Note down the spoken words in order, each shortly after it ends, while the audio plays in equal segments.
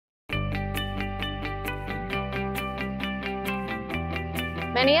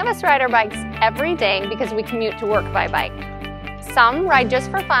Many of us ride our bikes every day because we commute to work by bike. Some ride just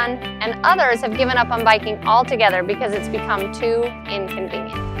for fun, and others have given up on biking altogether because it's become too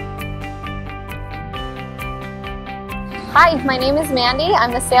inconvenient. Hi, my name is Mandy.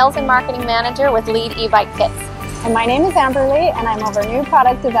 I'm the Sales and Marketing Manager with Lead e-bike kits. And my name is Amberly, and I'm over new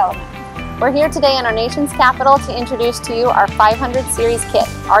product development. We're here today in our nation's capital to introduce to you our 500 Series kit,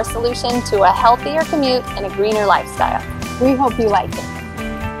 our solution to a healthier commute and a greener lifestyle. We hope you like it.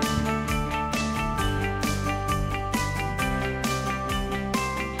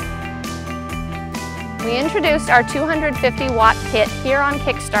 We introduced our 250-watt kit here on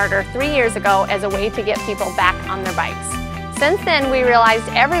Kickstarter 3 years ago as a way to get people back on their bikes. Since then, we realized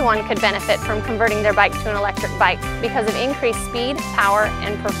everyone could benefit from converting their bike to an electric bike because of increased speed, power,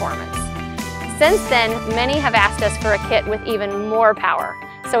 and performance. Since then, many have asked us for a kit with even more power.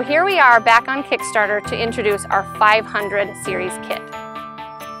 So here we are back on Kickstarter to introduce our 500 Series kit.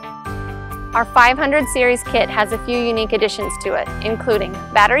 Our 500 Series kit has a few unique additions to it, including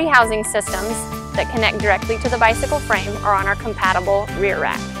battery housing systems that connect directly to the bicycle frame or on our compatible rear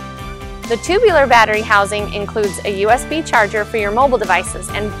rack. The tubular battery housing includes a USB charger for your mobile devices,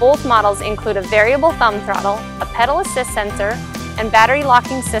 and both models include a variable thumb throttle, a pedal assist sensor, and battery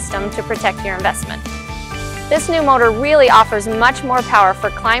locking system to protect your investment. This new motor really offers much more power for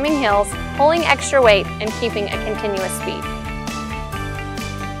climbing hills, pulling extra weight, and keeping a continuous speed.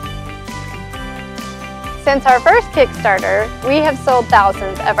 Since our first Kickstarter, we have sold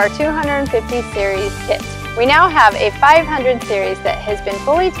thousands of our 250 Series kits. We now have a 500 Series that has been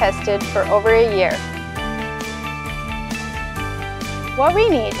fully tested for over a year. What we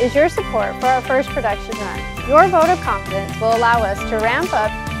need is your support for our first production run. Your vote of confidence will allow us to ramp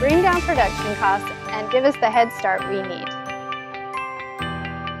up, bring down production costs, and give us the head start we need.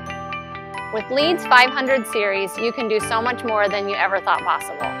 With Leeds 500 Series, you can do so much more than you ever thought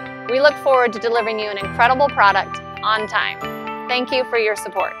possible. We look forward to delivering you an incredible product on time. Thank you for your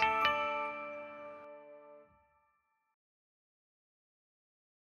support.